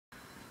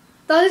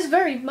That is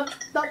very much,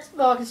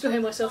 well, I can still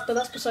hear myself, but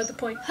that's beside the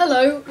point.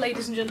 Hello,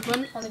 ladies and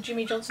gentlemen, on the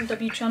Jimmy Johnson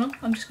W channel.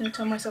 I'm just going to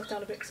turn myself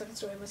down a bit because I can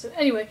still hear myself.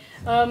 Anyway,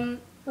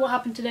 what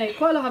happened today?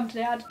 Quite a lot happened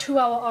today. I had a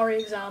 2-hour RE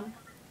exam.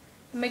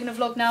 I'm making a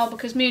vlog now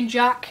because me and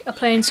Jack are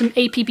playing some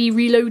APB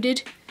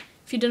Reloaded.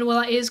 If you don't know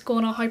what that is, go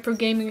on our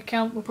HighProGaming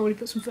account. We'll probably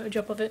put some footage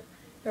up of it.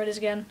 There it is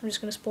again. I'm just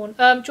going to spawn.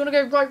 Do you want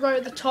to go right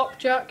at the top,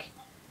 Jack?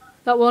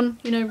 That one,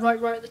 you know,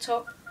 right at the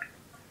top.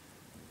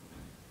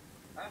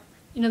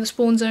 You know the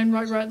spawn zone,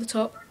 right at the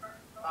top.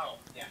 Oh,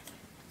 yeah.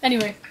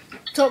 Anyway,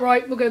 top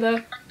right, we'll go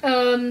there.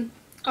 I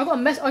got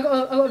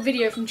a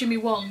video from Jimmy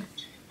Wong.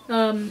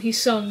 He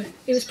sung.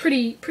 It was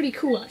pretty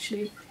cool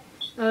actually.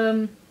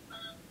 So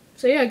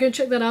yeah, go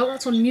check that out.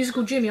 That's on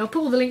Musical Jimmy. I'll put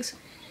all the links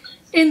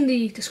in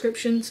the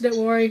description, so don't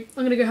worry.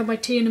 I'm gonna go have my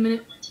tea in a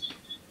minute,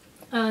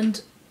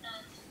 and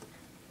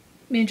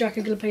me and Jack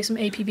are gonna play some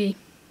APB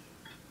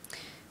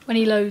when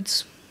he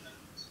loads.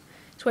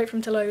 Let's wait for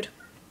him to load.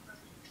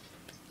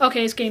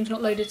 Okay, his game's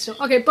not loaded still.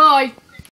 Okay, bye!